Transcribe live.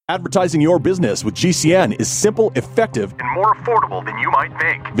Advertising your business with GCN is simple, effective, and more affordable than you might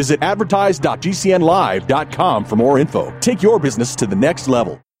think. Visit advertise.gcnlive.com for more info. Take your business to the next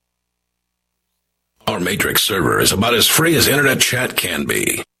level. Our Matrix server is about as free as internet chat can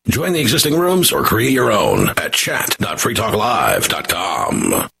be. Join the existing rooms or create your own at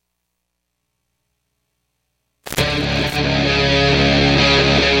chat.freetalklive.com.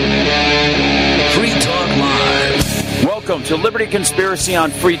 Free Talk Live. Welcome to Liberty Conspiracy on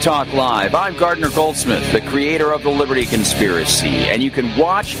Free Talk Live. I'm Gardner Goldsmith, the creator of the Liberty Conspiracy, and you can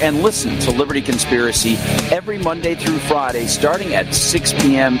watch and listen to Liberty Conspiracy every Monday through Friday starting at 6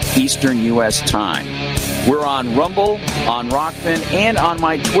 p.m. Eastern U.S. time. We're on Rumble, on Rockfin, and on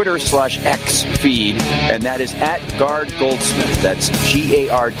my Twitter/X feed, and that is at Gard Goldsmith. That's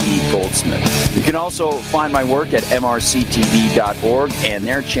G-A-R-D Goldsmith. You can also find my work at mrctv.org and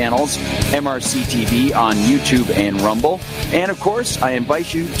their channels, MRCTV on YouTube and Rumble. And, of course, I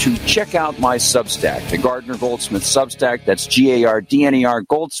invite you to check out my Substack, the Gardner Goldsmith Substack. That's G-A-R-D-N-E-R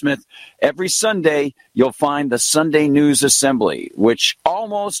Goldsmith. Every Sunday, you'll find the Sunday News Assembly, which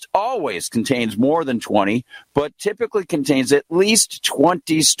almost always contains more than 20, but typically contains at least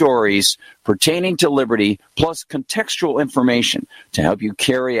 20 stories pertaining to liberty, plus contextual information to help you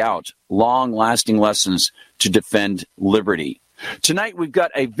carry out long-lasting lessons to defend liberty. Tonight, we've got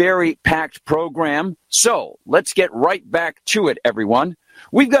a very packed program, so let's get right back to it, everyone.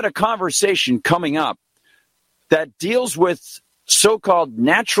 We've got a conversation coming up that deals with so-called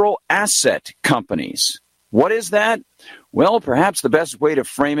natural asset companies. What is that? Well, perhaps the best way to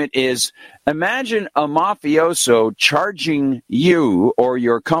frame it is, imagine a mafioso charging you or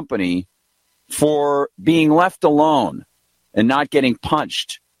your company for being left alone and not getting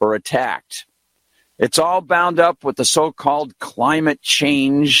punched or attacked. It's all bound up with the so-called climate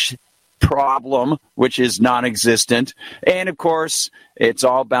change problem, which is non-existent. And, of course, it's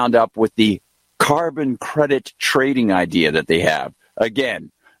all bound up with the carbon credit trading idea that they have.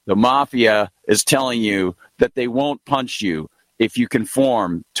 Again, the mafia is telling you that they won't punch you if you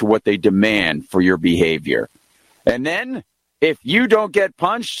conform to what they demand for your behavior. And then, if you don't get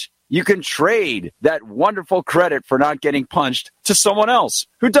punched, you can trade that wonderful credit for not getting punched to someone else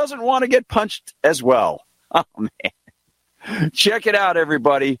who doesn't want to get punched as well. Oh, man. Check it out,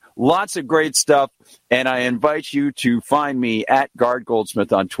 everybody. Lots of great stuff. And I invite you to find me at Gard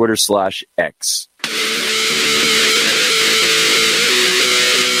Goldsmith on Twitter/X.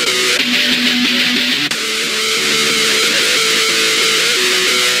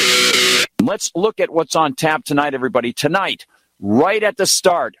 Let's look at what's on tap tonight, everybody. Tonight, right at the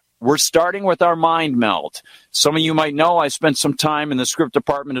start, we're starting with our mind meld. Some of you might know I spent some time in the script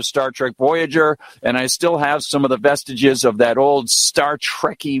department of Star Trek Voyager, and I still have some of the vestiges of that old Star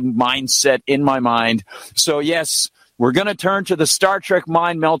Trek-y mindset in my mind. So, yes, we're going to turn to the Star Trek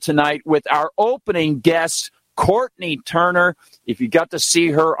mind meld tonight with our opening guest, Courtney Turner. If you got to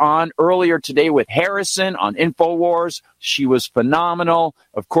see her on earlier today with Harrison on InfoWars, she was phenomenal.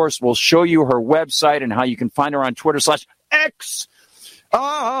 Of course, we'll show you her website and how you can find her on Twitter/X.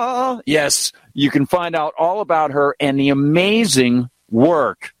 Yes, you can find out all about her and the amazing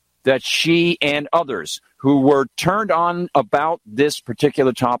work that she and others who were turned on about this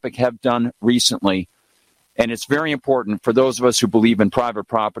particular topic have done recently. And it's very important for those of us who believe in private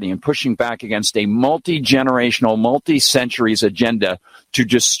property and pushing back against a multi-generational, multi-centuries agenda to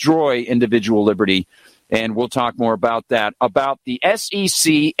destroy individual liberty. And we'll talk more about that, about the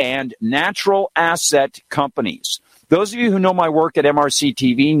SEC and natural asset companies. Those of you who know my work at MRC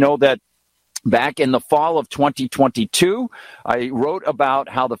TV know that back in the fall of 2022, I wrote about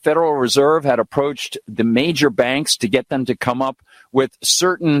how the Federal Reserve had approached the major banks to get them to come up with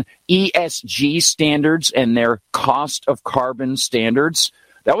certain ESG standards and their cost of carbon standards.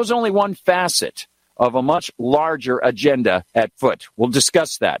 That was only one facet of a much larger agenda at foot. We'll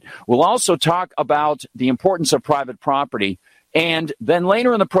discuss that. We'll also talk about the importance of private property. And then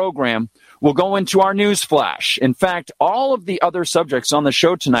later in the program, we'll go into our news flash. In fact, all of the other subjects on the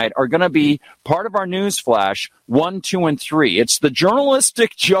show tonight are going to be part of our news flash 1, 2, and 3. It's the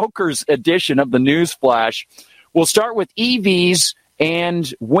journalistic jokers edition of the news flash. We'll start with EVs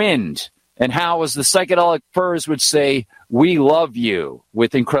and wind and how, as the psychedelic furs would say, we love you,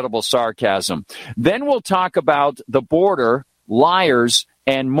 with incredible sarcasm. Then we'll talk about the border, liars,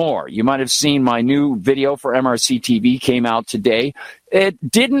 and more. You might have seen my new video for MRC TV came out today.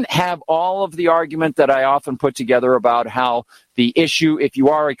 It didn't have all of the argument that I often put together about how the issue, if you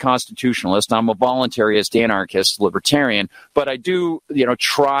are a constitutionalist, I'm a voluntarist, anarchist, libertarian, but I do,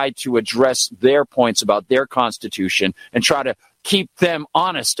 try to address their points about their constitution and try to keep them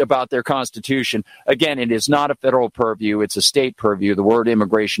honest about their Constitution. Again, it is not a federal purview. It's a state purview. The word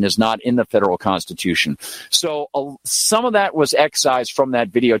immigration is not in the federal Constitution. So some of that was excised from that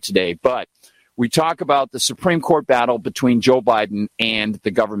video today, but we talk about the Supreme Court battle between Joe Biden and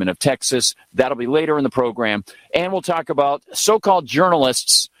the government of Texas. That'll be later in the program. And we'll talk about so-called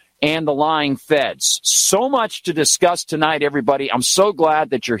journalists and the lying feds. So much to discuss tonight, everybody. I'm so glad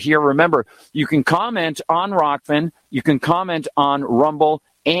that you're here. Remember, you can comment on Rockfin, you can comment on Rumble,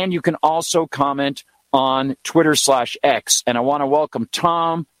 and you can also comment on Twitter/X. And I want to welcome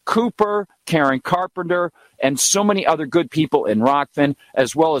Tom Cooper, Karen Carpenter, and so many other good people in Rockfin,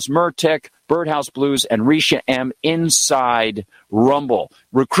 as well as Murtech, Birdhouse Blues, and Risha M. inside Rumble.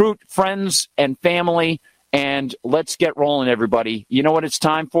 Recruit friends and family, and let's get rolling, everybody. You know what it's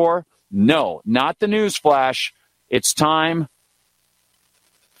time for? No, not the news flash. It's time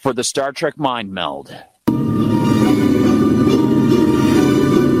for the Star Trek Mind Meld. I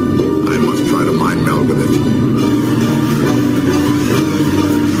must try to mind meld with it.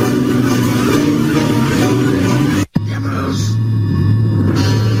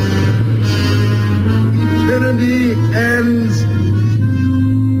 Infinity ends.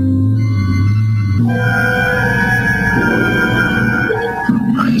 Our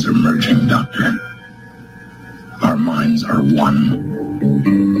minds are merging, Doctor. Our minds are one.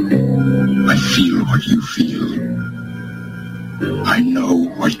 I feel what you feel. I know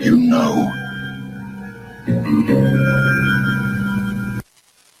what you know.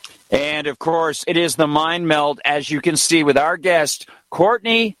 And, of course, it is the Mind Meld, as you can see, with our guest,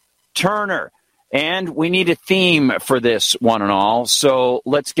 Courtney Turner. And we need a theme for this, one and all. So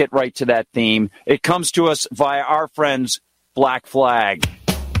let's get right to that theme. It comes to us via our friends, Black Flag.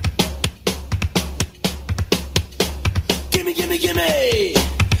 Gimme, gimme, gimme.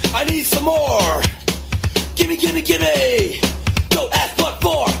 I need some more. Gimme, gimme, gimme. Don't ask what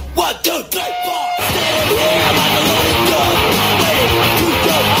for. 1, 2, 3, 4. Stand here like a loaded gun. Ready to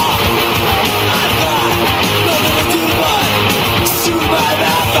go off. I've got nothing to do but shoot my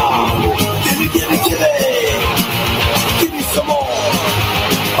mouth off. Gimme, gimme, gimme. Give me some more.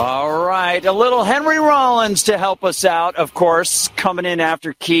 All right, a little Henry Rollins to help us out, of course, coming in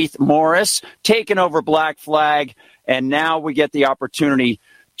after Keith Morris, taking over Black Flag, and now we get the opportunity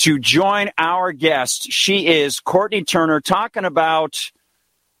to join our guest. She is Courtney Turner, talking about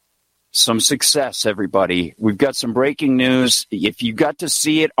some success, everybody. We've got some breaking news. If you got to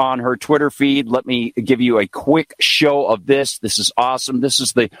see it on her Twitter feed, let me give you a quick show of this. This is awesome. This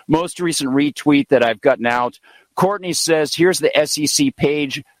is the most recent retweet that I've gotten out. Courtney says, here's the SEC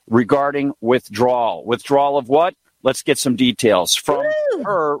page regarding withdrawal. Withdrawal of what? Let's get some details from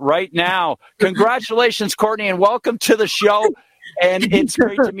her right now. Congratulations, Courtney, and welcome to the show. And it's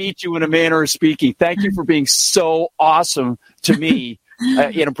great to meet you in a manner of speaking. Thank you for being so awesome to me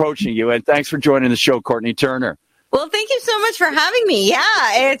in approaching you. And thanks for joining the show, Courtney Turner. Well, thank you so much for having me.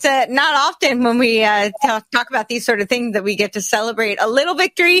 Yeah, it's not often when we talk about these sort of things that we get to celebrate a little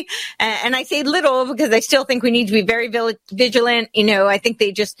victory. And I say little because I still think we need to be very vigilant. You know, I think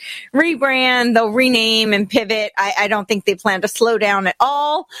they just rebrand, they'll rename and pivot. I don't think they plan to slow down at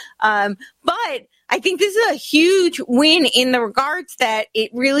all. But I think this is a huge win in the regards that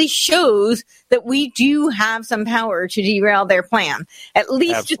it really shows that we do have some power to derail their plan, at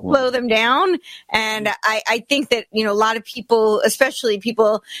least to slow them down. And I think that, you know, a lot of people, especially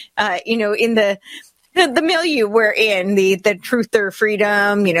people, you know, in the milieu we're in, the truth or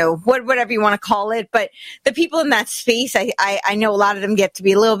freedom, you know, whatever you want to call it. But the people in that space, I know a lot of them get to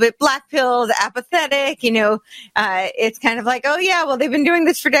be a little bit black pilled, apathetic, you know, it's kind of like, oh yeah, well, they've been doing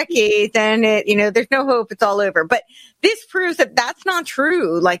this for decades and it, you know, there's no hope. It's all over. But this proves that that's not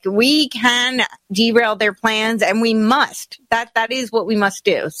true. Like, we can derail their plans and we must. That is what we must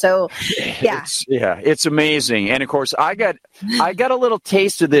do. So, yeah. It's amazing. And of course, I got a little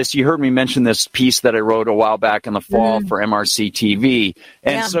taste of this. You heard me mention this piece that I wrote a while back in the fall for MRC TV.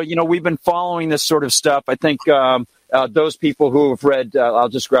 And so, you know, we've been following this sort of stuff. I think those people who have read, I'll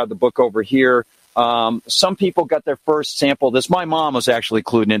just grab the book over here. Some people got their first sample of this. My mom was actually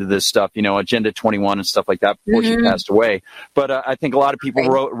clued into this stuff, you know, Agenda 21 and stuff like that before she passed away. But I think a lot of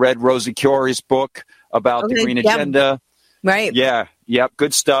people read Rosie Chiori's book about the Green Agenda. Right. Yeah. Yep.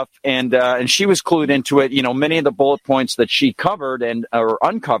 Good stuff. And she was clued into it. You know, many of the bullet points that she covered or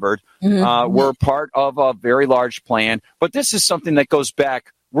uncovered were part of a very large plan. But this is something that goes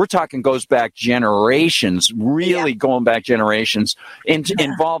back. We're talking goes back generations, really going back generations,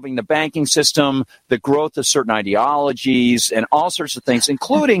 involving the banking system, the growth of certain ideologies, and all sorts of things,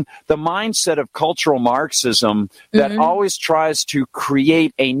 including the mindset of cultural Marxism that always tries to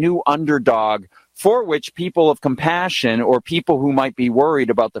create a new underdog for which people of compassion or people who might be worried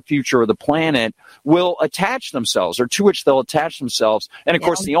about the future of the planet will attach themselves, or to which they'll attach themselves. And of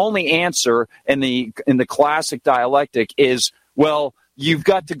course, the only answer in the classic dialectic is, well, you've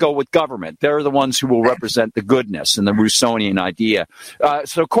got to go with government. They're the ones who will represent the goodness and the Rousseauian idea.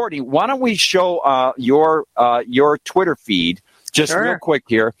 So, Courtney, why don't we show your Twitter feed just real quick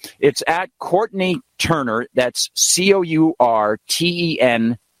here. It's at Courtney Turner. That's COURTENAY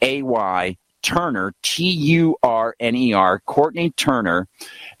Turner, TURNER, Courtney Turner.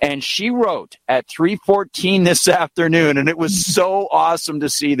 And she wrote at 3:14 this afternoon, and it was so awesome to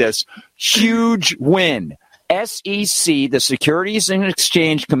see this. Huge win. SEC, the Securities and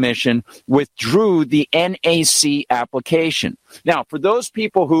Exchange Commission, withdrew the NAC application. Now, for those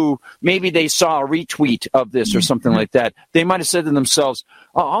people who maybe they saw a retweet of this or something like that, they might have said to themselves,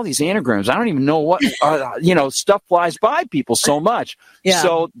 oh, all these anagrams, I don't even know what, stuff flies by people so much. Yeah.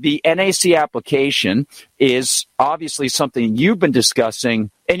 So the NAC application is obviously something you've been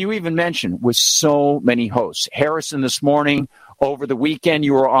discussing, and you even mentioned with so many hosts. Harrison this morning. Over the weekend,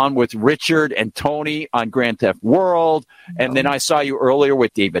 you were on with Richard and Tony on Grand Theft World. And then I saw you earlier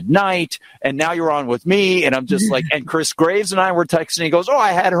with David Knight. And now you're on with me. And I'm just like, and Chris Graves and I were texting. He goes, oh,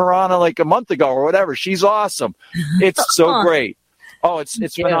 I had her on like a month ago or whatever. She's awesome. It's so great. Oh, it's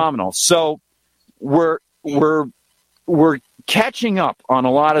phenomenal. So we're catching up on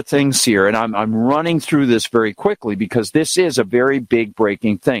a lot of things here. And I'm running through this very quickly because this is a very big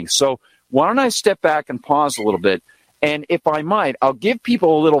breaking thing. So why don't I step back and pause a little bit? And if I might, I'll give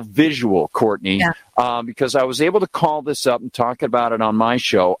people a little visual, Courtney, because I was able to call this up and talk about it on my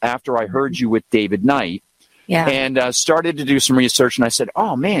show after I heard you with David Knight and started to do some research. And I said,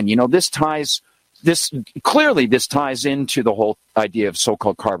 oh, man, this ties into the whole idea of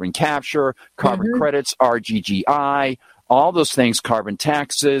so-called carbon capture, carbon credits, RGGI, all those things, carbon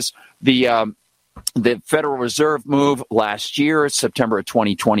taxes, the Federal Reserve move last year, September of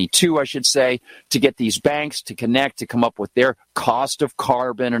 2022, I should say, to get these banks to connect, to come up with their cost of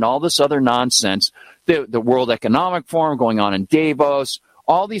carbon and all this other nonsense. The World Economic Forum going on in Davos,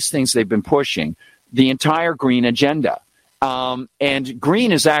 all these things they've been pushing, the entire green agenda. And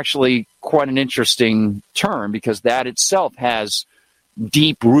green is actually quite an interesting term because that itself has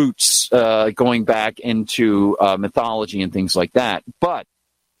deep roots going back into mythology and things like that. But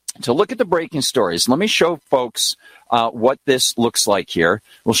to look at the breaking stories, let me show folks what this looks like here.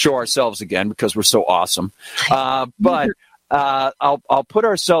 We'll show ourselves again because we're so awesome. But I'll put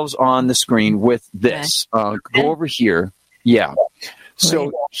ourselves on the screen with this. Go over here. Yeah.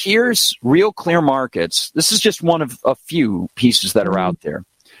 So here's Real Clear Markets. This is just one of a few pieces that are out there.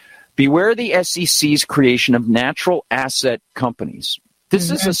 Beware the SEC's creation of natural asset companies.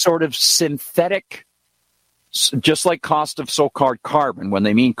 This is a sort of synthetic, just like cost of so-called carbon, when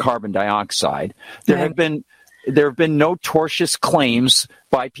they mean carbon dioxide. There have been notorious claims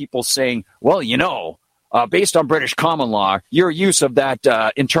by people saying, well, based on British common law, your use of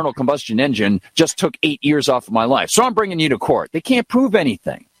that internal combustion engine just took 8 years off of my life. So I'm bringing you to court. They can't prove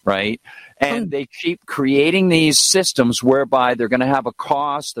anything, right? And they keep creating these systems whereby they're going to have a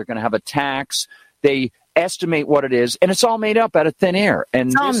cost, they're going to have a tax, they estimate what it is, and it's all made up out of thin air.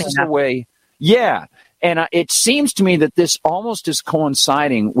 And this is the way, And it seems to me that this almost is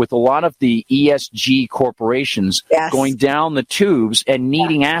coinciding with a lot of the ESG corporations going down the tubes and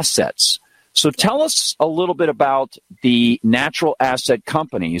needing assets. So tell us a little bit about the natural asset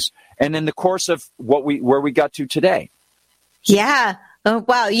companies and then the course of where we got to today. Yeah. Oh,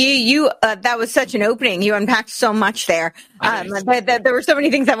 wow. You that was such an opening. You unpacked so much there. There were so many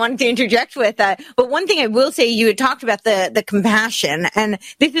things I wanted to interject with. But one thing I will say, you had talked about the compassion, and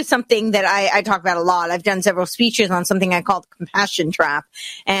this is something that I talk about a lot. I've done several speeches on something I call the compassion trap.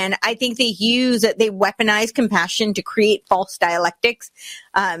 And I think they weaponize compassion to create false dialectics.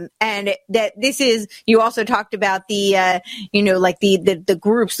 And that this is, you also talked about the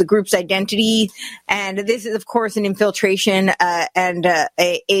group's identity. And this is, of course, an infiltration, and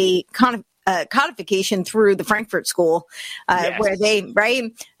a codification through the Frankfurt School, where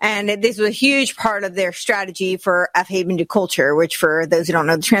and this was a huge part of their strategy for Aufheben der Kultur, which, for those who don't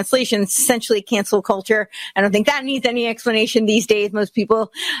know the translation, is essentially cancel culture. I don't think that needs any explanation these days. Most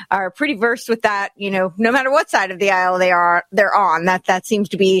people are pretty versed with that, no matter what side of the aisle they're on. That seems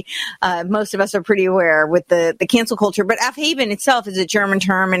to be, most of us are pretty aware with the cancel culture. But Aufheben itself is a German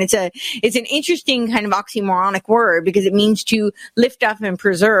term, and it's an interesting kind of oxymoronic word because it means to lift up and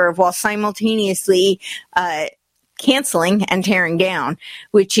preserve while simultaneously canceling and tearing down,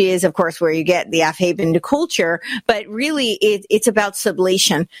 which is, of course, where you get the Afhaven culture. But really, it's about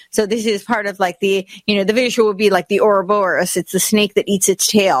sublation. So this is part of like the visual would be like the Ouroboros. It's the snake that eats its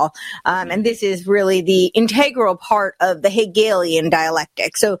tail. And this is really the integral part of the Hegelian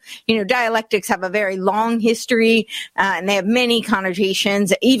dialectic. So, dialectics have a very long history, and they have many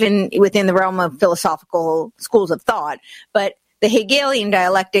connotations, even within the realm of philosophical schools of thought. But the Hegelian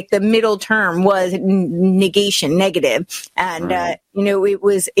dialectic, the middle term was negation, negative. And, it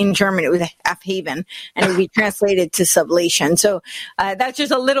was in German, it was Afhaven, and it would be translated to sublation. So that's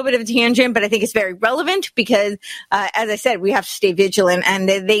just a little bit of a tangent, but I think it's very relevant because, as I said, we have to stay vigilant, and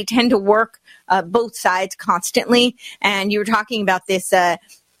they tend to work both sides constantly. And you were talking about this,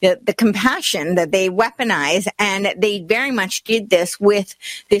 the compassion that they weaponize, and they very much did this with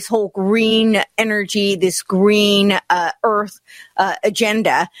this whole green energy, this green earth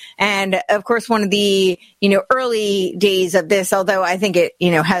agenda. And of course, one of the early days of this, although I think it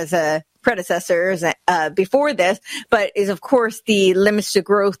has a predecessors before this, but is of course the Limits to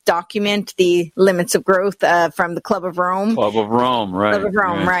Growth document, the Limits of Growth from the Club of Rome. Club of Rome, right. Club of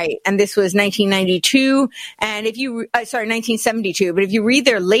Rome, right. And this was 1992. And 1972. But if you read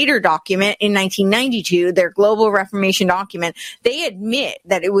their later document in 1992, their Global Reformation document, they admit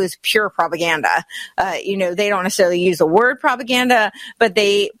that it was pure propaganda. They don't necessarily use the word propaganda, but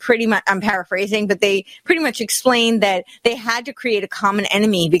they pretty much, I'm paraphrasing, but they pretty much explained that they had to create a common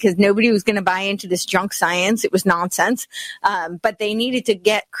enemy because nobody was going to buy into this junk science. It was nonsense. But they needed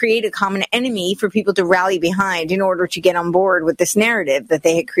to create a common enemy for people to rally behind in order to get on board with this narrative that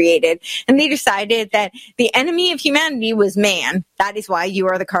they had created. And they decided that the enemy of humanity was man. That is why you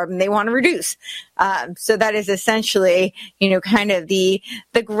are the carbon they want to reduce. So that is essentially, kind of the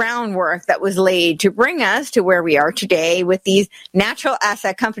groundwork that was laid to bring us to where we are today with these natural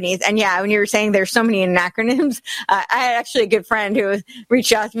asset companies. And yeah, when you were saying there's so many acronyms, I had actually a good friend who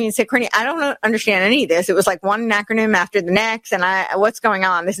reached out to me and said, Courtney, I don't understand any of this. It was like one acronym after the next, and what's going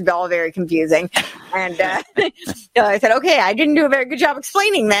on? This is all very confusing. And I said, okay, I didn't do a very good job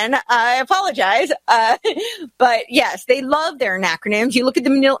explaining then. I apologize. But yes, they love their acronyms. You look at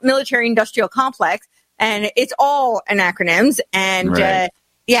the military-industrial complex, and it's all acronyms. And right.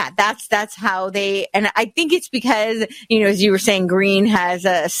 That's how they, and I think it's because, as you were saying, green has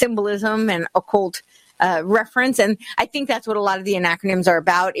a symbolism and occult reference. And I think that's what a lot of the acronyms are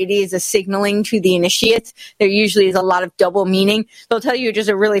about. It is a signaling to the initiates. There usually is a lot of double meaning. They'll tell you just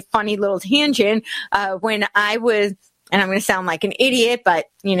a really funny little tangent. When I was, and I'm going to sound like an idiot, but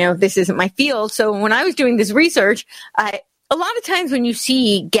this isn't my field. So when I was doing this research, a lot of times when you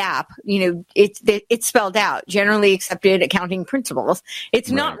see GAAP, it's spelled out, generally accepted accounting principles. It's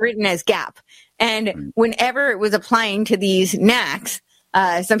not written as GAAP. And whenever it was applying to these NACs,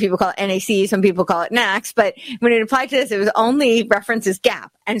 some people call it NAC, some people call it NACs, but when it applied to this, it was only referenced as GAAP.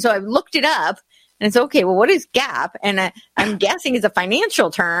 And so I looked it up, and it's okay, well, what is GAAP? And I'm guessing it's a financial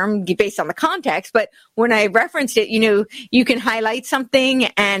term based on the context, but when I referenced it, you can highlight something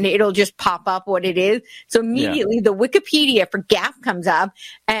and it'll just pop up what it is. So immediately the Wikipedia for GAAP comes up,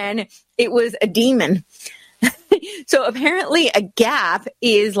 and it was a demon. So apparently a GAAP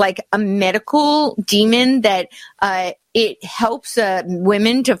is like a medical demon that it helps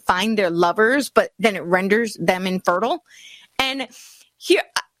women to find their lovers, but then it renders them infertile. And here,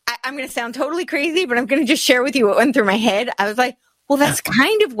 I'm going to sound totally crazy, but I'm going to just share with you what went through my head. I was like, well, that's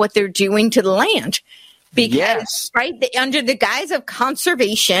kind of what they're doing to the land. Because, under the guise of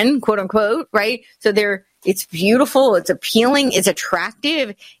conservation, quote unquote, right? So it's beautiful, it's appealing, it's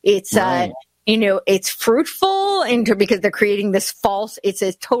attractive, it's, it's fruitful because they're creating this false, it's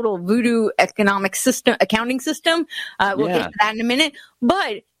a total voodoo accounting system. We'll get to that in a minute,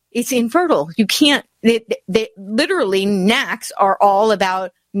 but it's infertile. You can't, they literally NACs are all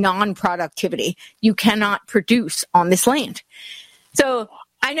about non-productivity. You cannot produce on this land. So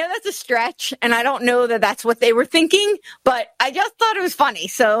I know that's a stretch, and I don't know that that's what they were thinking, but I just thought it was funny.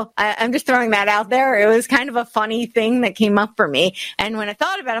 So I'm just throwing that out there. It was kind of a funny thing that came up for me. And when I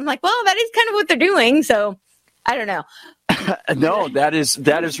thought about it, I'm like, well, that is kind of what they're doing. So I don't know. No, that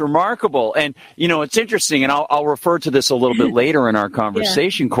is remarkable. And, it's interesting, and I'll refer to this a little bit later in our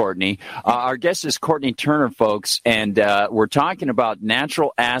conversation, Courtney. Our guest is Courtney Turner, folks, and we're talking about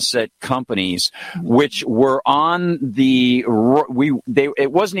natural asset companies, which were on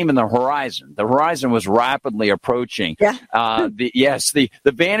it wasn't even the horizon. The horizon was rapidly approaching. The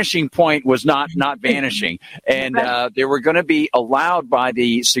vanishing point was not vanishing. And they were going to be allowed by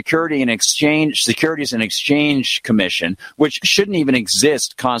the Securities and Exchange Commission, which shouldn't even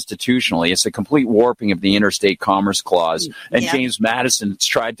exist constitutionally. It's a complete warping of the Interstate Commerce Clause. And James Madison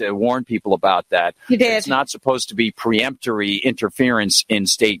tried to warn people about that. He did. It's not supposed to be preemptory interference in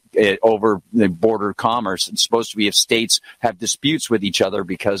state over the border commerce. It's supposed to be if states have disputes with each other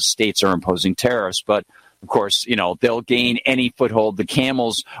because states are imposing tariffs. But of course, they'll gain any foothold. The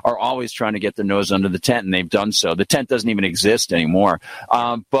camels are always trying to get their nose under the tent, and they've done so. The tent doesn't even exist anymore.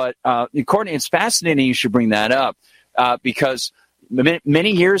 But it's fascinating you should bring that up because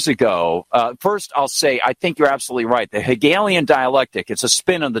many years ago, first I'll say I think you're absolutely right. The Hegelian dialectic, it's a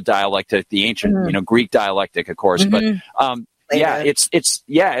spin on the dialectic, the ancient Greek dialectic, of course. But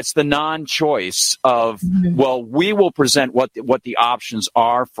it's the non-choice of well, we will present what the options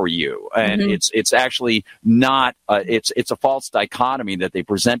are for you, and it's actually not it's a false dichotomy that they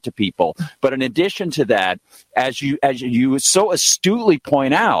present to people. But in addition to that, as you so astutely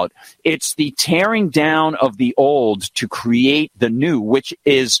point out, it's the tearing down of the old to create the new, which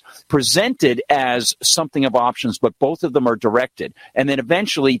is presented as something of options, but both of them are directed, and then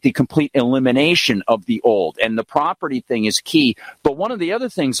eventually the complete elimination of the old. And the property thing is key. But one of the other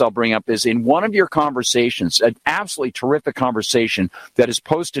things I'll bring up is in one of your conversations, an absolutely terrific conversation that is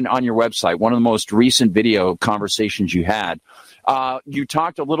posted on your website, one of the most recent video conversations you had, you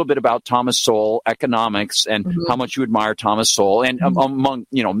talked a little bit about Thomas Sowell, economics, and how much you admire Thomas Sowell, and among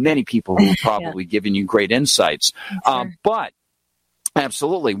many people who have probably given you great insights. But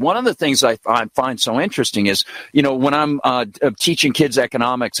absolutely. One of the things I find so interesting is, when I'm teaching kids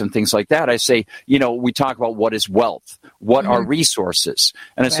economics and things like that, I say, we talk about what is wealth, what are resources.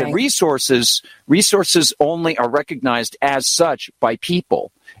 And I said resources only are recognized as such by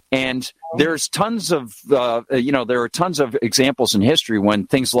people. And there's tons of, there are tons of examples in history when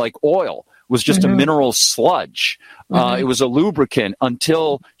things like oil was just a mineral sludge. It was a lubricant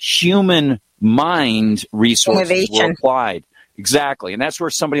until human mind resources were applied. Exactly. And that's where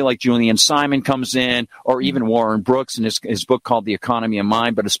somebody like Julian Simon comes in, or even Warren Brooks in his book called The Economy of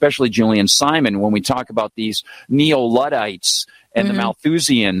Mind, but especially Julian Simon, when we talk about these neo-Luddites and the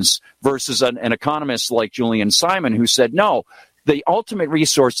Malthusians versus an economist like Julian Simon, who said, no, the ultimate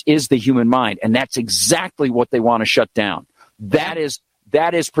resource is the human mind. And that's exactly what they want to shut down. That is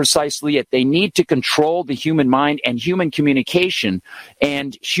precisely it. They need to control the human mind and human communication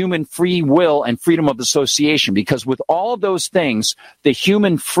and human free will and freedom of association, because with all of those things, the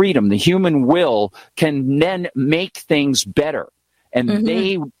human freedom, the human will can then make things better. And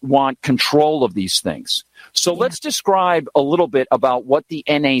they want control of these things. So let's describe a little bit about what the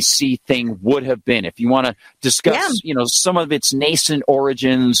NAC thing would have been. If you want to discuss, some of its nascent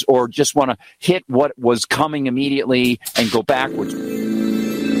origins, or just want to hit what was coming immediately and go backwards.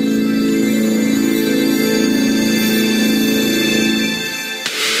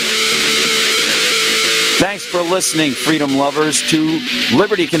 Thanks for listening, freedom lovers, to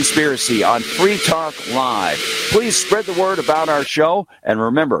Liberty Conspiracy on Free Talk Live. Please spread the word about our show. And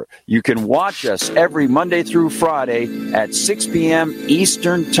remember, you can watch us every Monday through Friday at 6 p.m.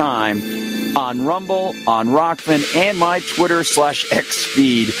 Eastern Time on Rumble, on Rockfin, and my Twitter/X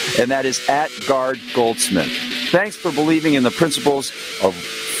feed, and that is @GuardGoldsmith. Thanks for believing in the principles of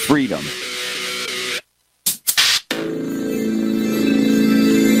freedom.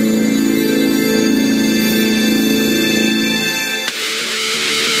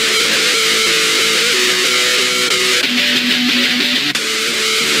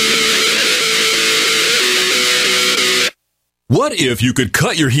 What if you could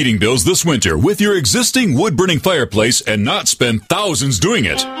cut your heating bills this winter with your existing wood-burning fireplace and not spend thousands doing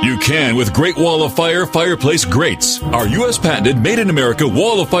it? You can with Great Wall of Fire fireplace grates. Our U.S. patented made-in-America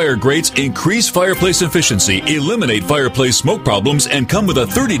Wall of Fire grates increase fireplace efficiency, eliminate fireplace smoke problems, and come with a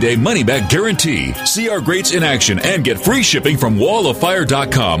 30-day money-back guarantee. See our grates in action and get free shipping from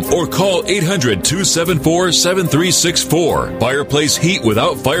walloffire.com or call 800-274-7364. Fireplace heat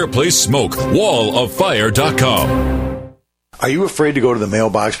without fireplace smoke. walloffire.com. Are you afraid to go to the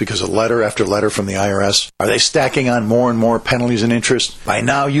mailbox because of letter after letter from the IRS? Are they stacking on more and more penalties and interest? By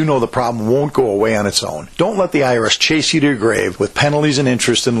now, you know the problem won't go away on its own. Don't let the IRS chase you to your grave with penalties and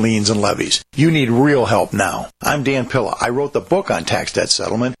interest and liens and levies. You need real help now. I'm Dan Pilla. I wrote the book on tax debt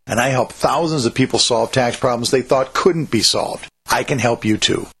settlement, and I help thousands of people solve tax problems they thought couldn't be solved. I can help you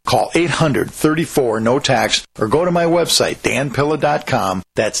too. Call 800-34-NO-TAX or go to my website, danpilla.com.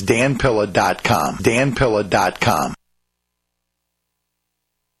 That's danpilla.com. danpilla.com.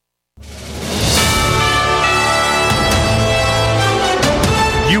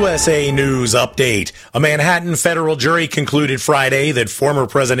 USA News Update. A Manhattan federal jury concluded Friday that former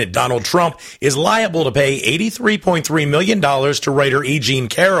President Donald Trump is liable to pay $83.3 million to writer E. Jean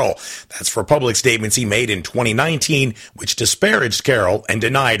Carroll. That's for public statements he made in 2019, which disparaged Carroll and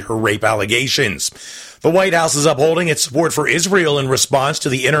denied her rape allegations. The White House is upholding its support for Israel in response to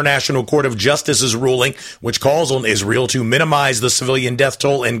the International Court of Justice's ruling, which calls on Israel to minimize the civilian death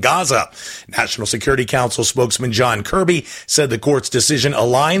toll in Gaza. National Security Council spokesman John Kirby said the court's decision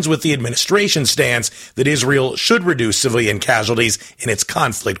aligns with the administration's stance that Israel should reduce civilian casualties in its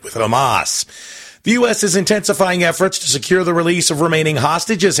conflict with Hamas. The U.S. is intensifying efforts to secure the release of remaining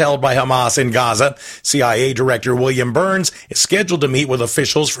hostages held by Hamas in Gaza. CIA Director William Burns is scheduled to meet with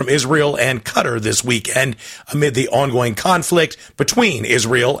officials from Israel and Qatar this weekend amid the ongoing conflict between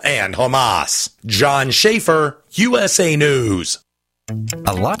Israel and Hamas. John Schaefer, USA News.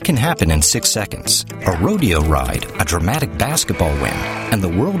 A lot can happen in 6 seconds. A rodeo ride, a dramatic basketball win, and the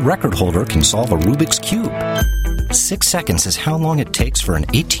world record holder can solve a Rubik's Cube. 6 seconds is how long it takes for an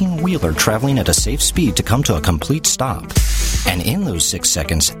 18-wheeler traveling at a safe speed to come to a complete stop. And in those 6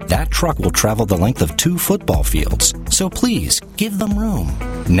 seconds, that truck will travel the length of 2 football fields. So please, give them room.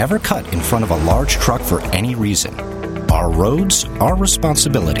 Never cut in front of a large truck for any reason. Our roads, our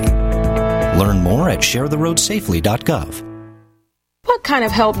responsibility. Learn more at sharetheroadsafely.gov. What kind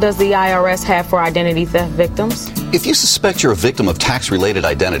of help does the IRS have for identity theft victims? If you suspect you're a victim of tax-related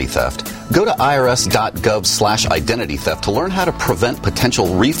identity theft, go to irs.gov/identity theft to learn how to prevent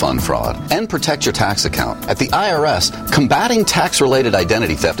potential refund fraud and protect your tax account. At the IRS, combating tax-related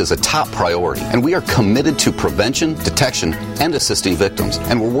identity theft is a top priority, and we are committed to prevention, detection, and assisting victims.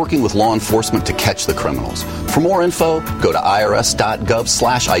 And we're working with law enforcement to catch the criminals. For more info, go to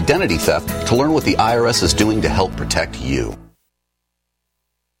irs.gov/identity theft to learn what the IRS is doing to help protect you.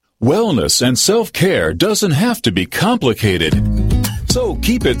 Wellness and self-care doesn't have to be complicated. So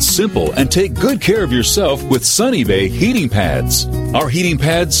keep it simple and take good care of yourself with Sunny Bay heating pads. Our heating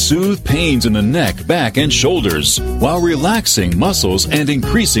pads soothe pains in the neck, back, and shoulders while relaxing muscles and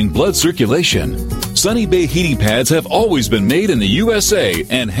increasing blood circulation. Sunny Bay heating pads have always been made in the USA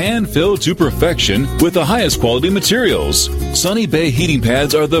and hand-filled to perfection with the highest quality materials. Sunny Bay heating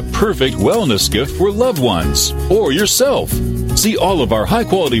pads are the perfect wellness gift for loved ones or yourself. See all of our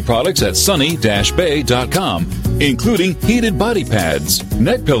high-quality products at sunny-bay.com, including heated body pads,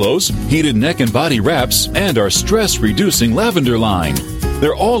 neck pillows, heated neck and body wraps, and our stress-reducing lavender line.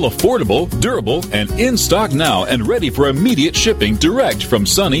 They're all affordable, durable, and in stock now and ready for immediate shipping direct from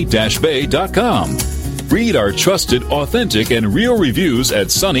sunny-bay.com. Read our trusted, authentic, and real reviews at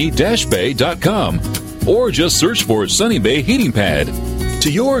sunny-bay.com or just search for Sunny Bay Heating Pad.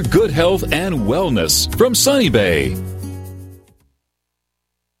 To your good health and wellness from Sunny Bay.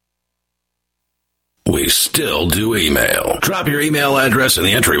 We still do email. Drop your email address in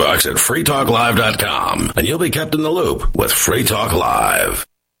the entry box at freetalklive.com, and you'll be kept in the loop with Free Talk Live.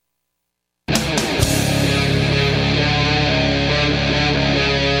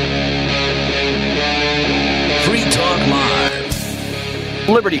 Free Talk Live.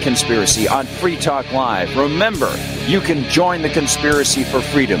 Liberty Conspiracy on Free Talk Live. Remember, you can join the conspiracy for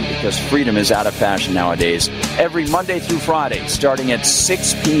freedom because freedom is out of fashion nowadays. Every Monday through Friday, starting at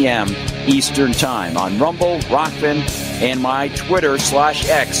 6 p.m. Eastern Time on Rumble, Rockfin, and my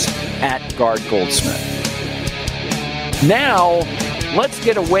Twitter/X at Guard Goldsmith. Now, let's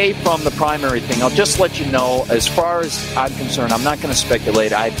get away from the primary thing. I'll just let you know, as far as I'm concerned, I'm not going to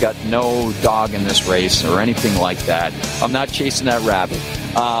speculate. I've got no dog in this race or anything like that. I'm not chasing that rabbit.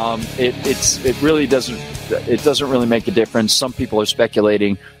 It really doesn't. It doesn't really make a difference. Some people are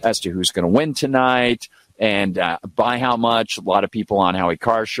speculating as to who's going to win tonight and by how much. A lot of people on Howie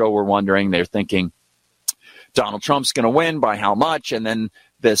Carr's show were wondering. They're thinking Donald Trump's going to win by how much, and then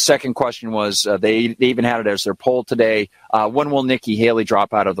the second question was they even had it as their poll today. When will Nikki Haley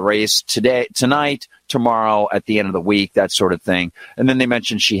drop out of the race? Tonight, tomorrow, at the end of the week, that sort of thing. And then they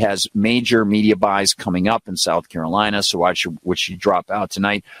mentioned she has major media buys coming up in South Carolina, so why would she drop out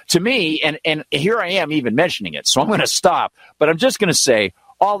tonight? To me, and here I am even mentioning it, so I'm going to stop. But I'm just going to say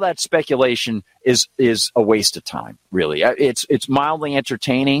all that speculation is a waste of time, really. It's mildly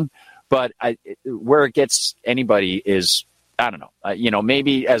entertaining, but where it gets anybody is, I don't know,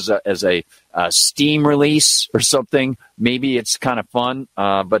 maybe as a Steam release or something, maybe it's kind of fun.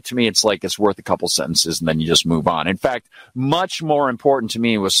 But to me, it's like it's worth a couple sentences and then you just move on. In fact, much more important to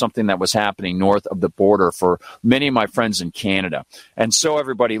me was something that was happening north of the border for many of my friends in Canada. And so,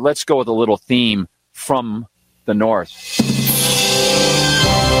 everybody, let's go with a little theme from the north.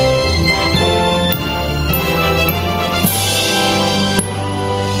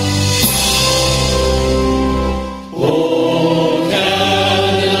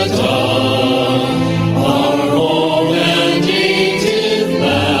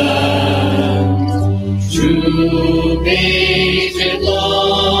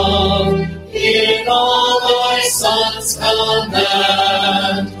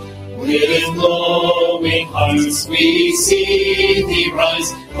 with glowing hearts we see thee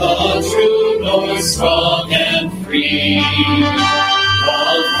rise, the true north, strong and free.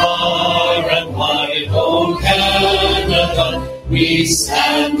 While far and wide, O Canada, we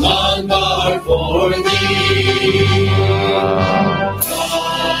stand on guard for thee.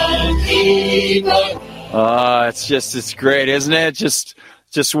 God keep our... It's great, isn't it?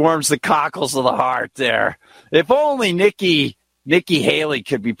 Just warms the cockles of the heart there. If only Nikki Haley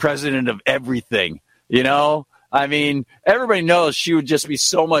could be president of everything, you know? I mean, everybody knows she would just be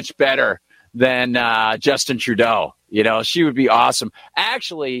so much better than Justin Trudeau. You know, she would be awesome.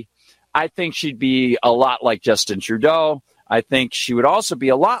 Actually, I think she'd be a lot like Justin Trudeau. I think she would also be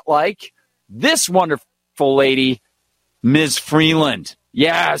a lot like this wonderful lady, Ms. Freeland.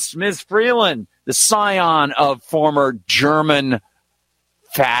 Yes, Ms. Freeland, the scion of former German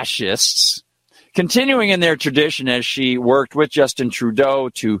fascists, continuing in their tradition as she worked with Justin Trudeau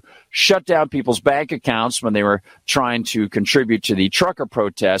to shut down people's bank accounts when they were trying to contribute to the trucker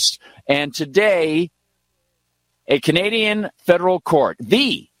protests. And today, the Canadian federal court,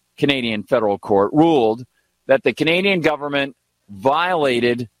 ruled that the Canadian government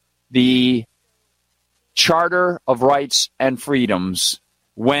violated the Charter of Rights and Freedoms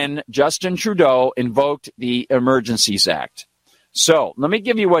when Justin Trudeau invoked the Emergencies Act. So let me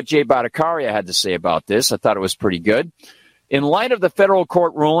give you what Jay Bhattacharya had to say about this. I thought it was pretty good. In light of the federal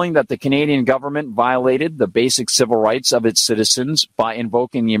court ruling that the Canadian government violated the basic civil rights of its citizens by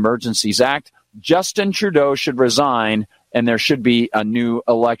invoking the Emergencies Act, Justin Trudeau should resign and there should be a new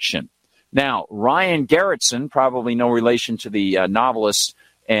election. Now, Ryan Gerritsen, probably no relation to the novelist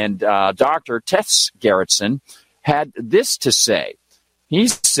and Dr. Tess Gerritsen, had this to say. He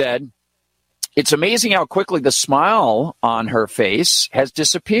said, "It's amazing how quickly the smile on her face has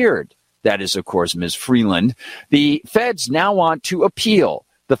disappeared." That is, of course, Ms. Freeland. The feds now want to appeal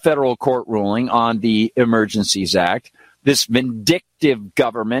the federal court ruling on the Emergencies Act. This vindictive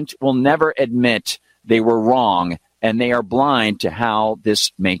government will never admit they were wrong, and they are blind to how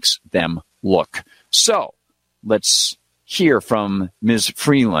this makes them look. So let's hear from Ms.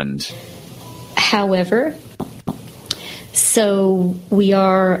 Freeland. However, so we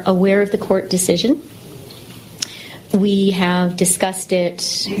are aware of the court decision. We have discussed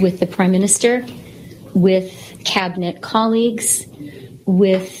it with the Prime Minister, with cabinet colleagues,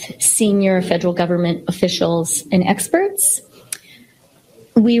 with senior federal government officials and experts.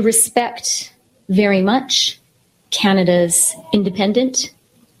 We respect very much Canada's independent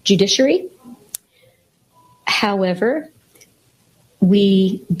judiciary. However,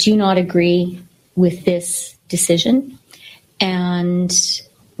 we do not agree with this decision, and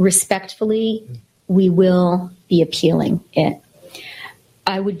respectfully, we will be appealing it.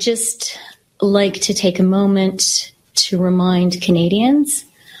 I would just like to take a moment to remind Canadians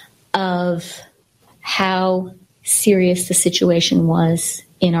of how serious the situation was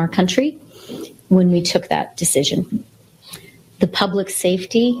in our country when we took that decision. The public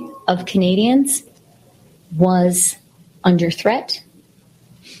safety of Canadians was under threat.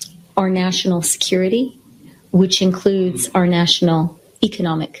 Our national security, which includes our national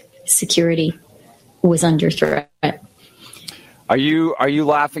economic security, was under threat. Are you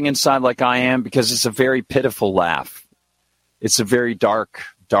laughing inside like I am? Because it's a very pitiful laugh. It's a very dark,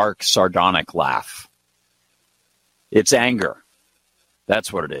 sardonic laugh. It's anger.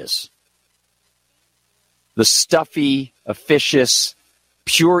 That's what it is. The stuffy, officious,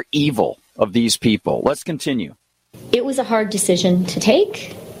 pure evil of these people. Let's continue. It was a hard decision to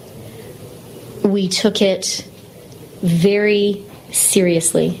take. We took it very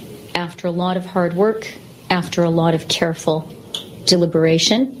seriously after a lot of hard work, after a lot of careful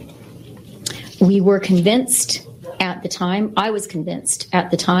deliberation. We were convinced at the time, I was convinced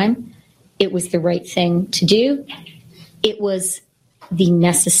at the time, it was the right thing to do. It was the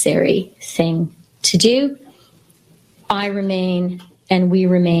necessary thing to do. I remain, and we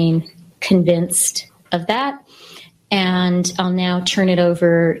remain, convinced of that. And I'll now turn it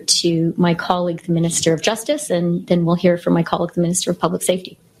over to my colleague, the Minister of Justice, and then we'll hear from my colleague, the Minister of Public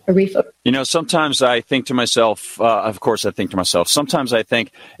Safety. Arif. You know, sometimes I think to myself, sometimes I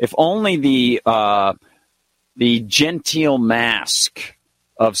think if only the genteel mask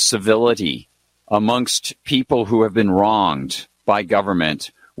of civility amongst people who have been wronged by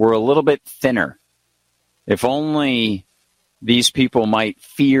government were a little bit thinner. If only these people might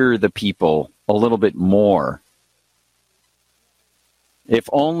fear the people a little bit more. If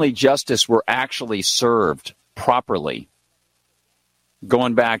only justice were actually served properly.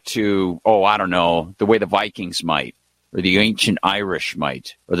 Going back to, the way the Vikings might, or the ancient Irish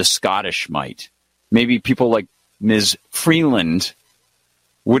might, or the Scottish might. Maybe people like Ms. Freeland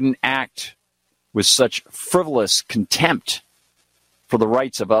wouldn't act with such frivolous contempt for the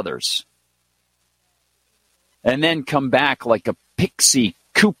rights of others, and then come back like a pixie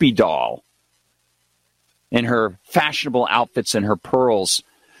Koopy doll in her fashionable outfits and her pearls.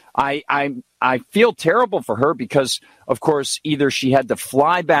 I feel terrible for her because, of course, either she had to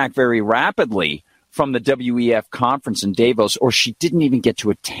fly back very rapidly from the WEF conference in Davos, or she didn't even get to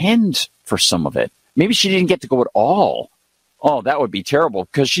attend for some of it. Maybe she didn't get to go at all. Oh, that would be terrible,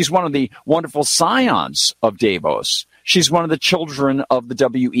 because she's one of the wonderful scions of Davos. She's one of the children of the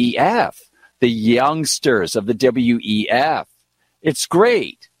WEF, the youngsters of the WEF. It's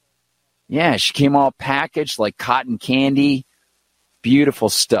great. Yeah, she came all packaged like cotton candy. Beautiful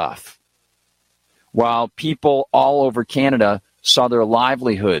stuff. While people all over Canada saw their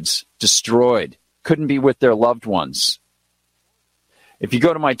livelihoods destroyed, couldn't be with their loved ones. If you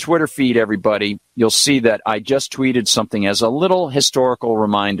go to my Twitter feed, everybody, you'll see that I just tweeted something as a little historical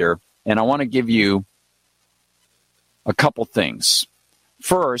reminder, and I want to give you a couple things.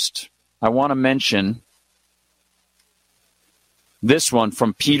 First, I want to mention this one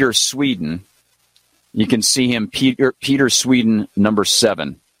from Peter Sweden. You can see him, Peter Sweden, number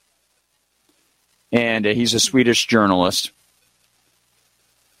 7. And he's a Swedish journalist.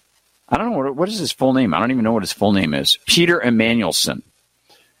 I don't know, what is his full name? I don't even know what his full name is. Peter Emanuelson.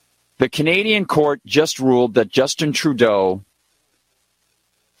 The Canadian court just ruled that Justin Trudeau's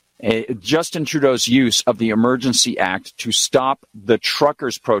use of the Emergency Act to stop the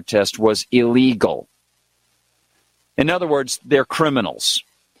truckers' protest was illegal. In other words, they're criminals.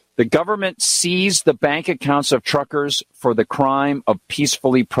 The government seized the bank accounts of truckers for the crime of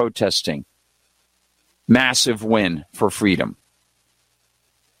peacefully protesting. Massive win for freedom.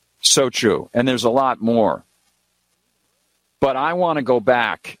 So true. And there's a lot more. But I want to go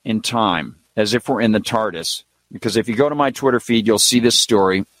back in time, as if we're in the TARDIS, because if you go to my Twitter feed, you'll see this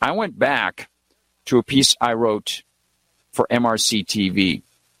story. I went back to a piece I wrote for MRC TV.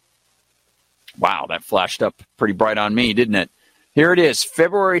 Wow, that flashed up pretty bright on me, didn't it? Here it is,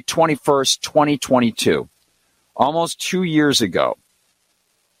 February 21st, 2022, almost 2 years ago.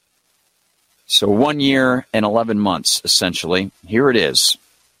 So 1 year and 11 months, essentially. Here it is.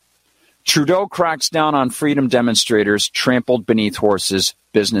 Trudeau cracks down on freedom demonstrators, trampled beneath horses,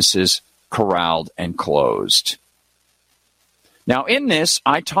 businesses corralled and closed. Now, in this,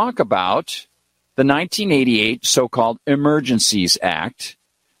 I talk about the 1988 so-called Emergencies Act,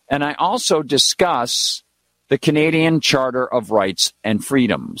 and I also discuss the Canadian Charter of Rights and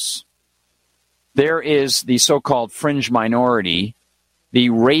Freedoms. There is the so-called fringe minority, the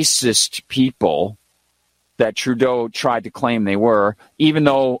racist people that Trudeau tried to claim they were, even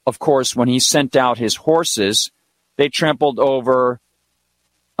though, of course, when he sent out his horses, they trampled over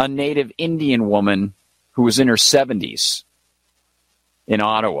a native Indian woman who was in her 70s in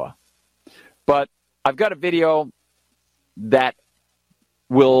Ottawa. But I've got a video that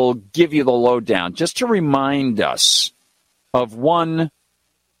will give you the lowdown, just to remind us of 1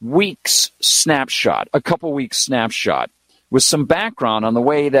 week's snapshot, a couple weeks snapshot, with some background on the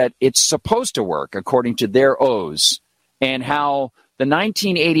way that it's supposed to work according to their O's, and how the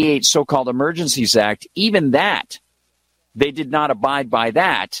 1988 so-called Emergencies Act, even that, they did not abide by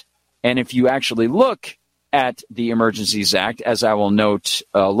that. And if you actually look at the Emergencies Act, as I will note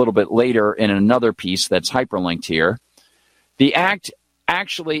a little bit later in another piece that's hyperlinked here, the act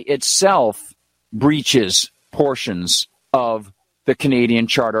actually itself breaches portions of the Canadian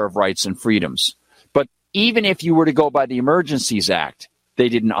Charter of Rights and Freedoms. But even if you were to go by the Emergencies Act, they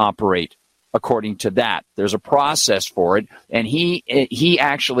didn't operate according to that. There's a process for it, and he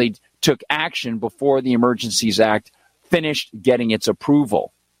actually took action before the Emergencies Act finished getting its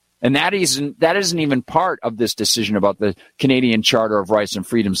approval. And that isn't even part of this decision about the Canadian Charter of Rights and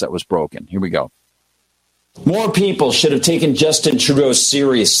Freedoms that was broken. Here we go. More people should have taken Justin Trudeau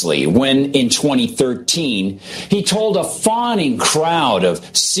seriously when, in 2013, he told a fawning crowd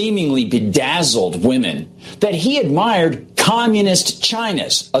of seemingly bedazzled women that he admired Communist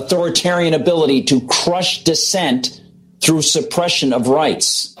China's authoritarian ability to crush dissent through suppression of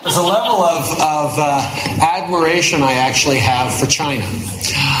rights. There's a level of admiration I actually have for China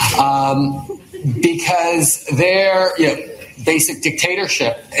because their basic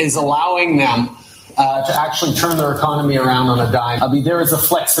dictatorship is allowing them to actually turn their economy around on a dime. I mean, there is a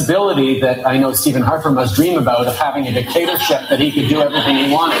flexibility that I know Stephen Harper must dream about of having a dictatorship that he could do everything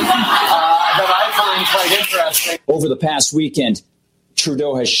he wanted that I find quite interesting. Over the past weekend,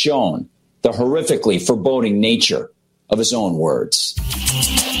 Trudeau has shown the horrifically foreboding nature of his own words.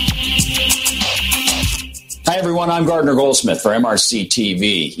 Hi, everyone. I'm Gardner Goldsmith for MRC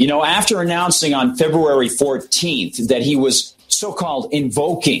TV. You know, after announcing on February 14th that he was so-called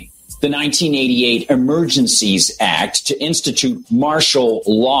invoking the 1988 Emergencies Act to institute martial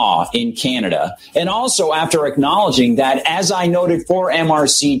law in Canada, and also after acknowledging that, as I noted for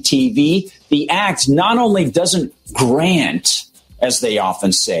MRC TV, the act not only doesn't grant, as they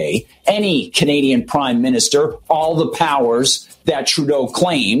often say, any Canadian prime minister all the powers that Trudeau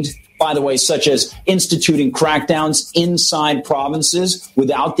claimed, by the way, such as instituting crackdowns inside provinces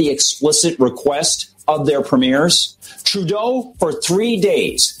without the explicit request of their premiers. Trudeau, for 3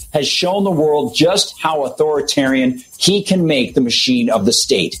 days, has shown the world just how authoritarian he can make the machine of the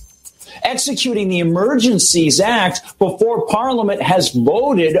state. Executing the Emergencies Act before Parliament has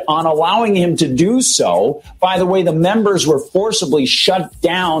voted on allowing him to do so. By the way, the members were forcibly shut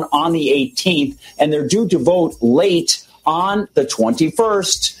down on the 18th, and they're due to vote late on the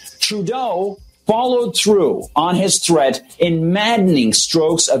 21st. Trudeau followed through on his threat in maddening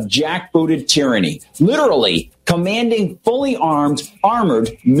strokes of jackbooted tyranny, literally commanding fully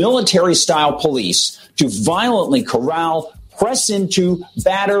armored military-style police to violently corral, press into,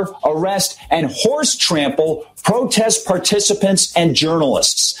 batter, arrest, and horse trample protest participants and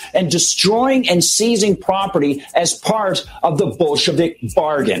journalists, and destroying and seizing property as part of the Bolshevik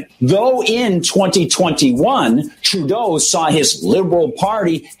bargain. Though in 2021, Trudeau saw his Liberal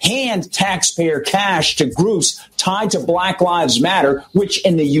Party hand taxpayer cash to groups tied to Black Lives Matter, which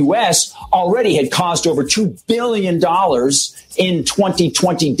in the U.S. already had caused over $2 billion in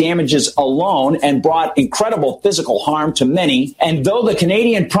 2020 damages alone and brought incredible physical harm to many. And though the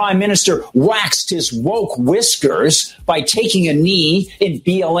Canadian Prime Minister waxed his woke whiskers by taking a knee in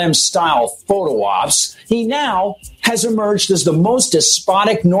BLM-style photo ops, he now has emerged as the most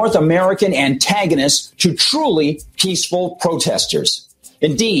despotic North American antagonist to truly peaceful protesters.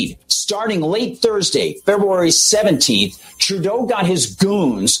 Indeed, starting late Thursday, February 17th, Trudeau got his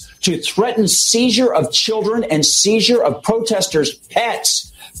goons to threaten seizure of children and seizure of protesters'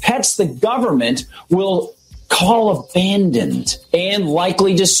 pets. Pets the government will call abandoned and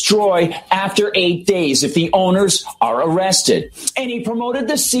likely destroy after 8 days if the owners are arrested. And he promoted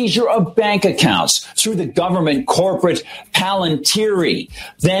the seizure of bank accounts through the government corporate Palantir.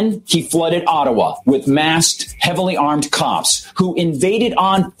 Then he flooded Ottawa with masked, heavily armed cops who invaded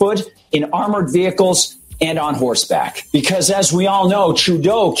on foot, in armored vehicles, and on horseback. Because as we all know,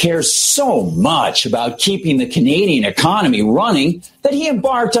 Trudeau cares so much about keeping the Canadian economy running that he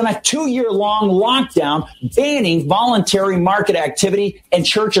embarked on a 2-year-long lockdown banning voluntary market activity and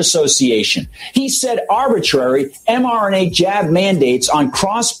church association. He set arbitrary mRNA jab mandates on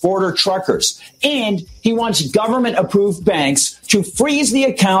cross-border truckers, and he wants government-approved banks to freeze the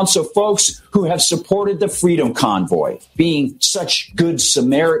accounts of folks who have supported the Freedom Convoy. Being such good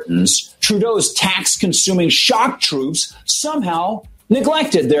Samaritans, Trudeau's tax-consuming shock troops somehow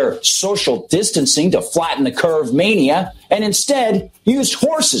neglected their social distancing to flatten the curve mania, and instead used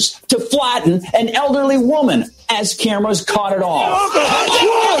horses to flatten an elderly woman as cameras caught it all.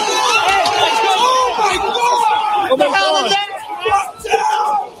 Oh my God!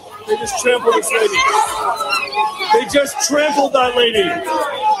 They just trampled this lady. They just trampled that lady.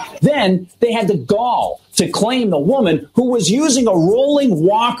 Then they had the gall to claim the woman who was using a rolling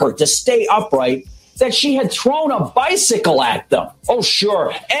walker to stay upright that she had thrown a bicycle at them. Oh,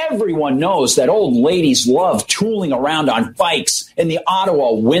 sure, everyone knows that old ladies love tooling around on bikes in the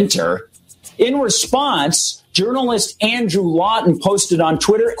Ottawa winter. In response, journalist Andrew Lawton posted on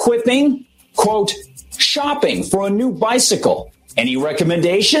Twitter, quipping, quote, shopping for a new bicycle. Any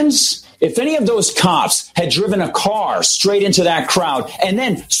recommendations? If any of those cops had driven a car straight into that crowd and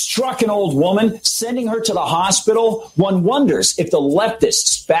then struck an old woman, sending her to the hospital, one wonders if the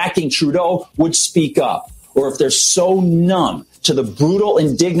leftists backing Trudeau would speak up, or if they're so numb to the brutal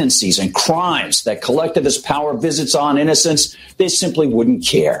indignancies and crimes that collectivist power visits on innocents, they simply wouldn't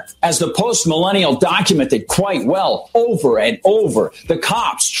care. As the post-millennial documented quite well over and over, the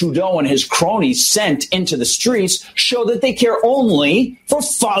cops Trudeau and his cronies sent into the streets show that they care only for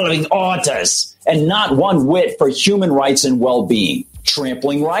following orders and not one whit for human rights and well-being.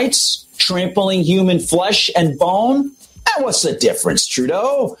 Trampling rights? Trampling human flesh and bone? And what's the difference,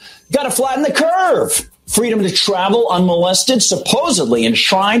 Trudeau? Gotta flatten the curve. Freedom to travel unmolested, supposedly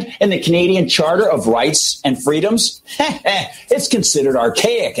enshrined in the Canadian Charter of Rights and Freedoms? It's considered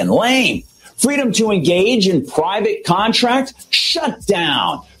archaic and lame. Freedom to engage in private contract? Shut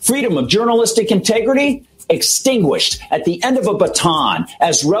down. Freedom of journalistic integrity? extinguished at the end of a baton,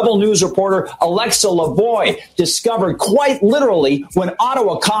 as Rebel News reporter Alexa Lavoie discovered quite literally when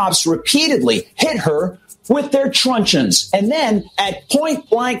Ottawa cops repeatedly hit her with their truncheons, and then at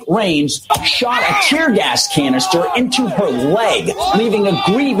point-blank range shot a tear gas canister into her leg, leaving a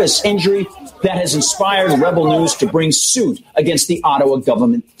grievous injury that has inspired Rebel News to bring suit against the Ottawa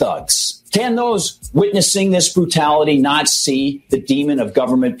government thugs. Can those witnessing this brutality not see the demon of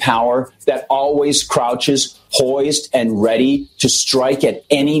government power that always crouches, poised and ready to strike at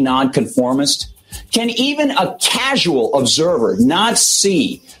any nonconformist? Can even a casual observer not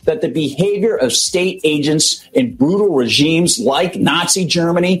see that the behavior of state agents in brutal regimes like Nazi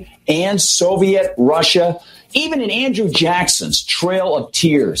Germany and Soviet Russia, even in Andrew Jackson's Trail of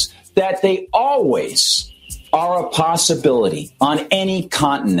Tears, that they always are a possibility on any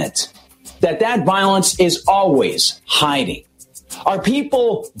continent, that violence is always hiding? Are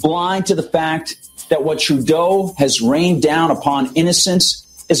people blind to the fact that what Trudeau has rained down upon innocents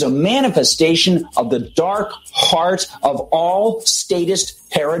is a manifestation of the dark heart of all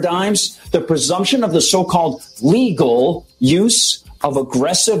statist paradigms, the presumption of the so-called legal use of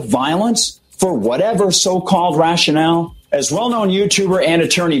aggressive violence for whatever so-called rationale? As well-known YouTuber and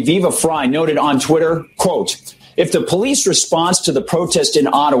attorney Viva Fry noted on Twitter, quote, "If the police response to the protest in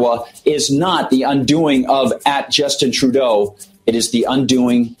Ottawa is not the undoing of @Justin Trudeau, it is the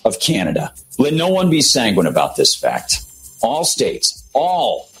undoing of Canada." Let no one be sanguine about this fact. All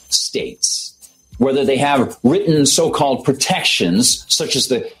states, whether they have written so-called protections, such as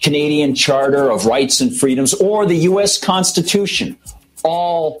the Canadian Charter of Rights and Freedoms or the U.S. Constitution,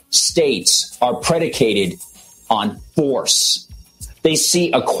 all states are predicated on force. They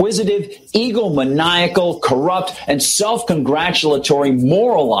see acquisitive, egomaniacal, corrupt, and self-congratulatory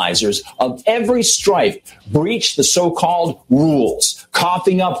moralizers of every stripe breach the so-called rules,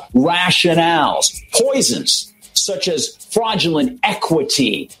 coughing up rationales, poisons such as fraudulent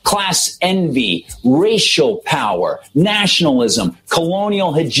equity, class envy, racial power, nationalism,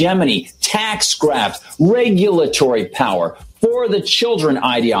 colonial hegemony, tax graft, regulatory power, for the children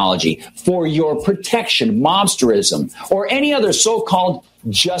ideology, for your protection, mobsterism, or any other so-called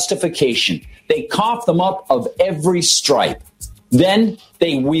justification. They cough them up of every stripe. Then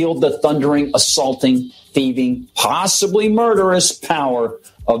they wield the thundering, assaulting, thieving, possibly murderous power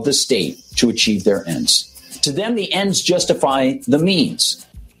of the state to achieve their ends. To them, the ends justify the means.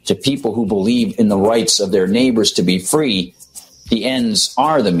 To people who believe in the rights of their neighbors to be free, the ends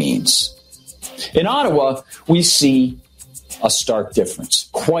are the means. In Ottawa, we see a stark difference,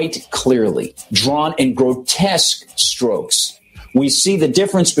 quite clearly, drawn in grotesque strokes. We see the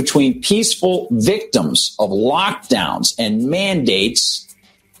difference between peaceful victims of lockdowns and mandates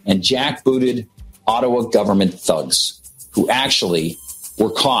and jackbooted Ottawa government thugs who actually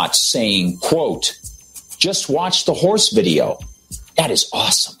were caught saying, quote, "Just watch the horse video. That is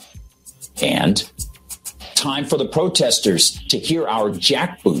awesome." And time for the protesters to hear our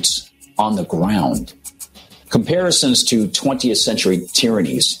jackboots on the ground. Comparisons to 20th century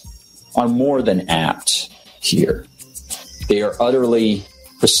tyrannies are more than apt here. They are utterly,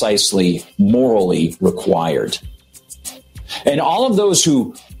 precisely, morally required. And all of those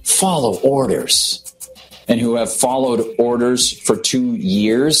who follow orders and who have followed orders for 2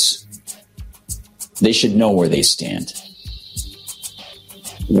 years, they should know where they stand.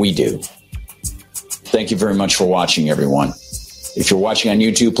 We do. Thank you very much for watching, everyone. If you're watching on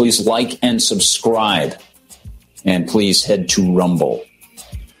YouTube, please like and subscribe. And please head to Rumble.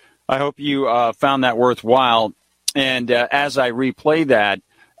 I hope you found that worthwhile. And as I replay that,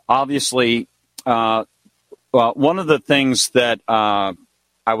 obviously, one of the things that I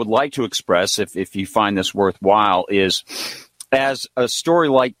would like to express, if you find this worthwhile, is as a story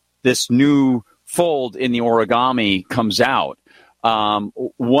like this new fold in the origami comes out,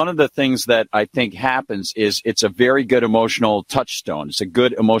 one of the things that I think happens is it's a very good emotional touchstone. It's a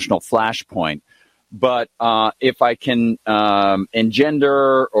good emotional flashpoint. But if I can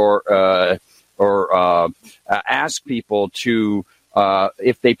engender or ask people to,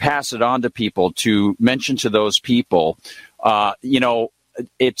 if they pass it on to people, to mention to those people,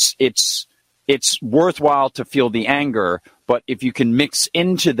 it's worthwhile to feel the anger. But if you can mix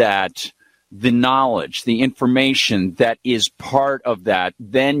into that the knowledge, the information that is part of that,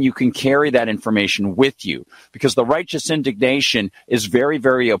 then you can carry that information with you, because the righteous indignation is very,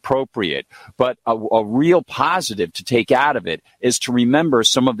 very appropriate. But a real positive to take out of it is to remember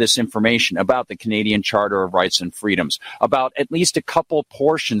some of this information about the Canadian Charter of Rights and Freedoms, about at least a couple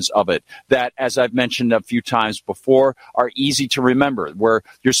portions of it that, as I've mentioned a few times before, are easy to remember, where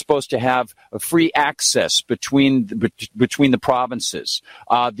you're supposed to have a free access between the provinces,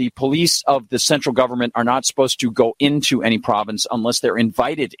 the police of of the central government are not supposed to go into any province unless they're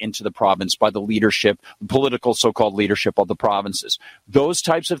invited into the province by the leadership, political so-called leadership of the provinces. Those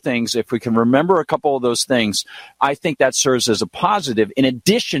types of things, if we can remember a couple of those things, I think that serves as a positive in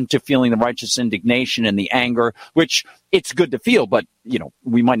addition to feeling the righteous indignation and the anger, which it's good to feel, but,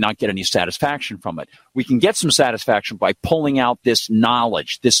 we might not get any satisfaction from it. We can get some satisfaction by pulling out this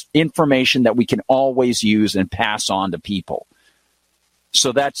knowledge, this information that we can always use and pass on to people.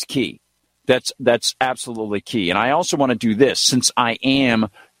 So that's key. That's absolutely key. And I also want to do this. Since I am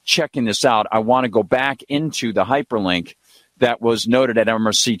checking this out, I want to go back into the hyperlink that was noted at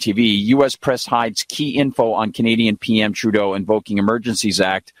MRC TV. U.S. press hides key info on Canadian PM Trudeau invoking Emergencies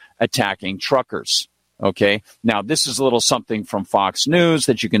Act attacking truckers. Okay, now this is a little something from Fox News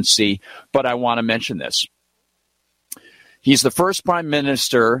that you can see, but I want to mention this. He's the first Prime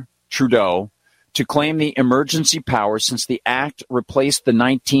Minister, Trudeau, to claim the emergency power since the act replaced the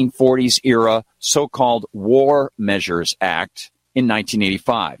 1940s era so-called War Measures Act in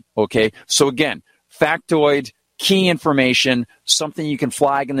 1985. Okay, so again, factoid, key information, something you can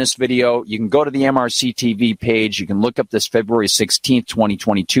flag in this video. You can go to the MRC TV page. You can look up this February 16th,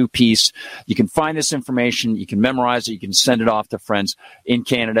 2022 piece. You can find this information. You can memorize it. You can send it off to friends in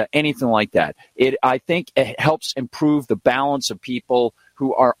Canada, anything like that. I think it helps improve the balance of people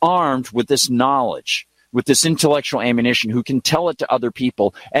who are armed with this knowledge, with this intellectual ammunition, who can tell it to other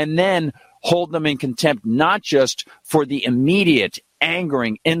people and then hold them in contempt, not just for the immediate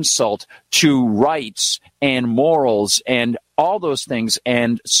angering insult to rights and morals and all those things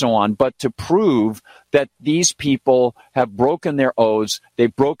and so on, but to prove that these people have broken their oaths,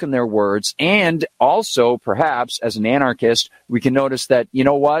 they've broken their words, and also perhaps as an anarchist, we can notice that,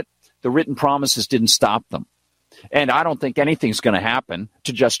 the written promises didn't stop them. And I don't think anything's going to happen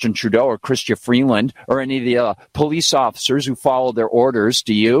to Justin Trudeau or Chrystia Freeland or any of the police officers who follow their orders.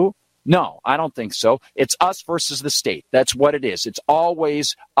 Do you? No, I don't think so. It's us versus the state. That's what it is. It's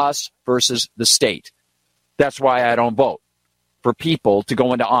always us versus the state. That's why I don't vote for people to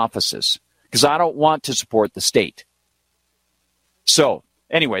go into offices, because I don't want to support the state. So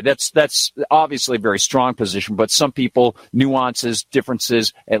anyway, that's obviously a very strong position, but some people, nuances,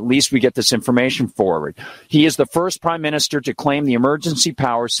 differences, at least we get this information forward. He is the first prime minister to claim the emergency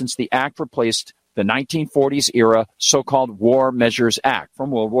power since the act replaced the 1940s era so-called War Measures Act from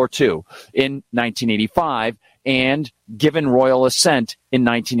World War II in 1985 and given royal assent in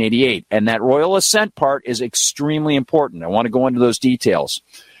 1988. And that royal assent part is extremely important. I want to go into those details.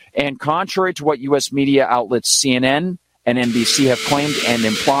 And contrary to what U.S. media outlets CNN and NBC have claimed and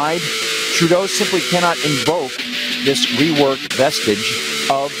implied, Trudeau simply cannot invoke this reworked vestige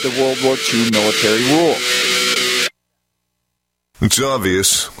of the World War II military rule. It's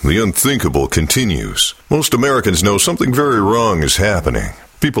obvious. The unthinkable continues. Most Americans know something very wrong is happening.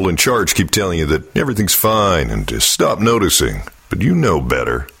 People in charge keep telling you that everything's fine and to stop noticing. But you know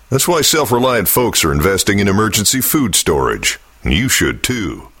better. That's why self-reliant folks are investing in emergency food storage. And you should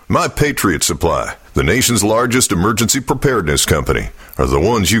too. My Patriot Supply, the nation's largest emergency preparedness company, are the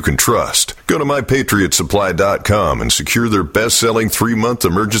ones you can trust. Go to MyPatriotSupply.com and secure their best-selling 3-month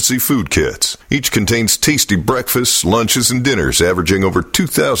emergency food kits. Each contains tasty breakfasts, lunches, and dinners averaging over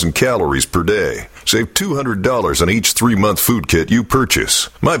 2,000 calories per day. Save $200 on each 3-month food kit you purchase.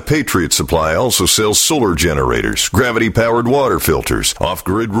 My Patriot Supply also sells solar generators, gravity-powered water filters,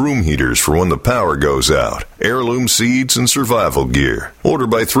 off-grid room heaters for when the power goes out, heirloom seeds, and survival gear. Order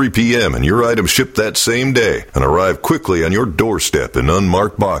by 3 p.m. and your items ship that same day and arrive quickly on your doorstep in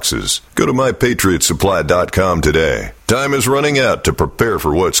unmarked boxes. Go to MyPatriotSupply.com today. Time is running out to prepare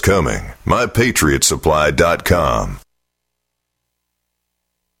for what's coming. MyPatriotSupply.com.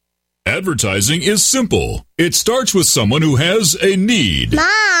 Advertising is simple. It starts with someone who has a need.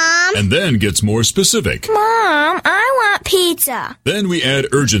 Mom! And then gets more specific. Mom, I want pizza. Then we add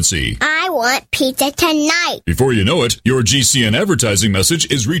urgency. I want pizza tonight. Before you know it, your GCN advertising message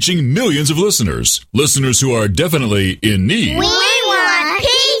is reaching millions of listeners. Listeners who are definitely in need. We want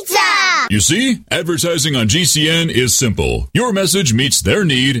pizza! You see, advertising on GCN is simple. Your message meets their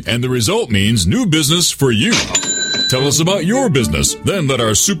need, and the result means new business for you. Tell us about your business. Then let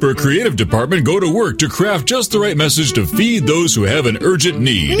our super creative department go to work to craft just the right message to feed those who have an urgent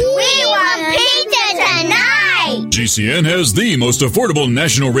need. We want pizza tonight! GCN has the most affordable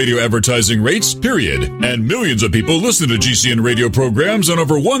national radio advertising rates, period. And millions of people listen to GCN radio programs on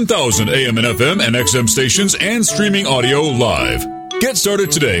over 1,000 AM and FM and XM stations and streaming audio live. Get started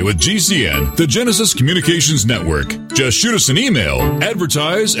today with GCN, the Genesis Communications Network. Just shoot us an email,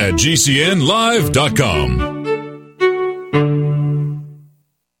 advertise@gcnlive.com.